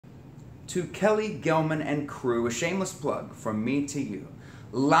to Kelly, Gelman, and crew, a shameless plug from me to you.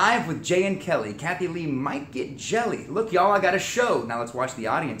 Live with Jay and Kelly, Kathy Lee might get jelly. Look, y'all, I got a show. Now let's watch the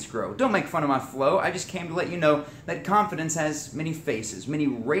audience grow. Don't make fun of my flow. I just came to let you know that confidence has many faces, many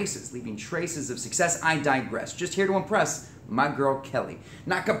races, leaving traces of success. I digress. Just here to impress my girl Kelly.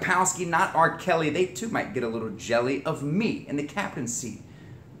 Not Kapowski, not R. Kelly. They too might get a little jelly of me in the captain's seat.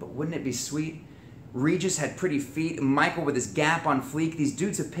 But wouldn't it be sweet? Regis had pretty feet, Michael with his gap on fleek. These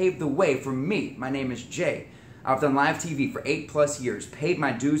dudes have paved the way for me. My name is Jay. I've done live TV for 8+ years, paid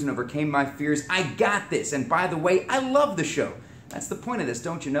my dues and overcame my fears. I got this, and by the way, I love the show. That's the point of this,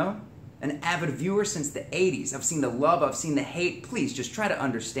 don't you know? An avid viewer since the 80s. I've seen the love, I've seen the hate. Please, just try to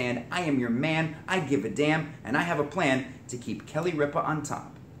understand. I am your man, I give a damn, and I have a plan to keep Kelly Ripa on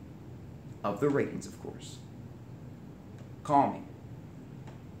top. Of the ratings, of course. Call me.